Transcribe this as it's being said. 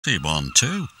"He one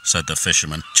too," said the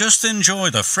fisherman. "Just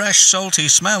enjoy the fresh, salty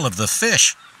smell of the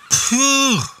fish."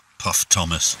 "Phew," puffed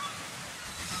Thomas.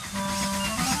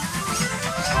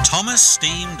 Thomas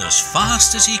steamed as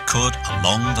fast as he could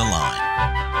along the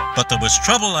line. But there was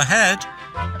trouble ahead.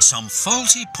 Some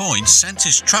faulty points sent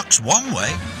his trucks one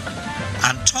way,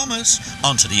 and Thomas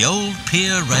onto the old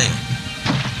pier rail.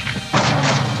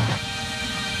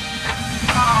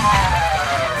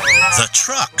 The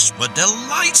trucks were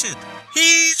delighted.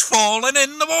 "He's fallen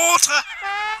in the water!"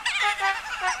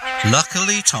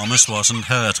 Luckily, Thomas wasn't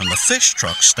hurt, and the fish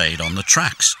truck stayed on the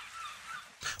tracks.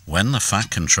 When the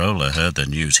Fat Controller heard the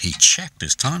news, he checked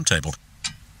his timetable.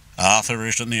 "Arthur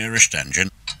is the nearest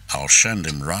engine. I'll send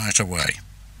him right away."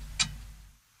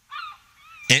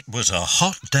 It was a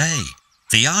hot day.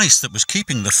 The ice that was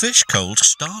keeping the fish cold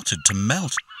started to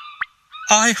melt.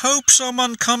 "I hope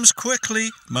someone comes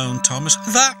quickly," moaned Thomas.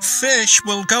 "That fish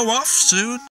will go off soon."